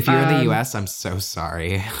wealth. If you're in the US, I'm so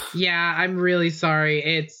sorry. Yeah, I'm really sorry.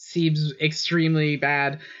 It seems extremely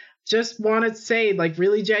bad. Just want to say, like,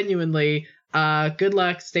 really genuinely, good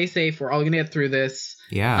luck. Stay safe. We're all going to get through this.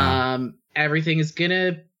 Yeah. Everything is going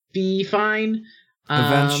to be fine.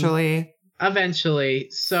 Eventually.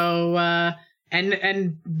 So,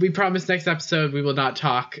 and we promise next episode we will not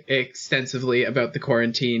talk extensively about the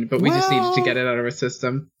quarantine, but we just needed to get it out of our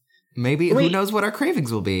system. Maybe, who knows what our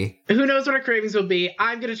cravings will be? Who knows what our cravings will be?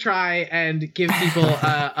 I'm going to try and give people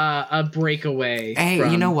a breakaway. Hey,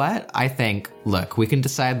 you know what? I think, look, we can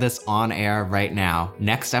decide this on air right now.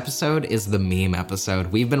 Next episode is the meme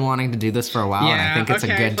episode. We've been wanting to do this for a while, and I think it's a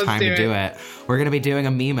good time to do it. We're going to be doing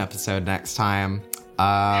a meme episode next time.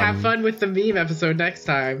 Have fun with the meme episode next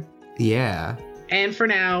time. Yeah. And for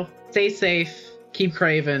now, stay safe, keep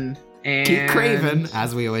craving, and... Keep craving,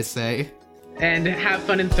 as we always say. And have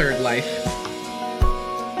fun in Third Life.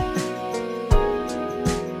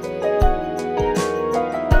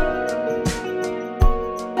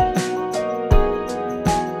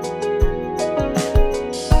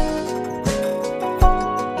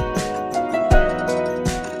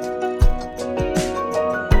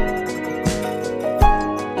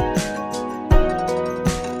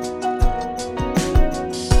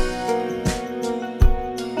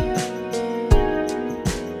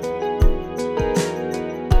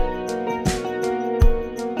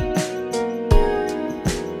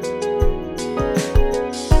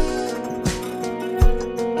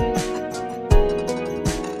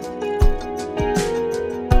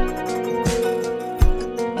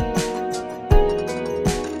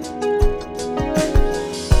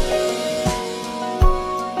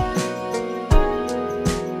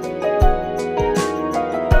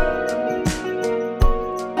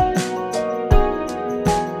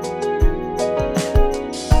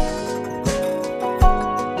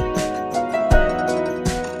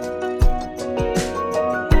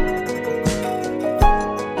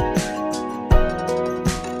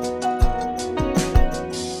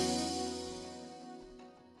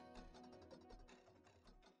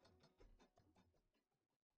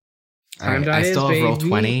 I still have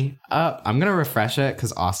Roll20. I'm going to refresh it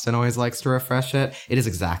because Austin always likes to refresh it. It is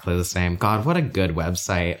exactly the same. God, what a good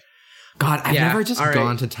website. God, I've never just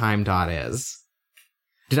gone to time.is.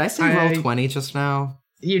 Did I say Roll20 just now?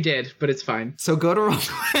 You did, but it's fine. So go to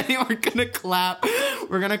Roll20. We're going to clap.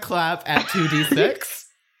 We're going to clap at 2d6.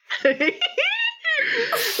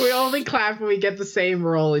 We only clap when we get the same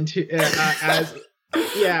roll into as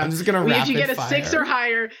Yeah. I'm just gonna if you get a 6 or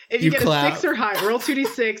higher, if you get clap. a 6 or higher, roll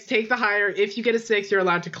 2d6, take the higher. If you get a 6, you're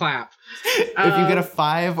allowed to clap. If you get a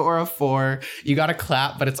 5 or a 4, you gotta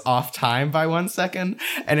clap, but it's off time by 1 second.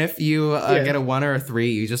 And if you get a 1 or a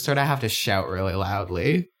 3, you just sort of have to shout really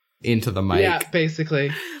loudly into the mic. Yeah,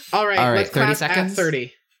 basically. All right, let's 30 clap seconds? at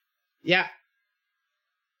 30. Yeah.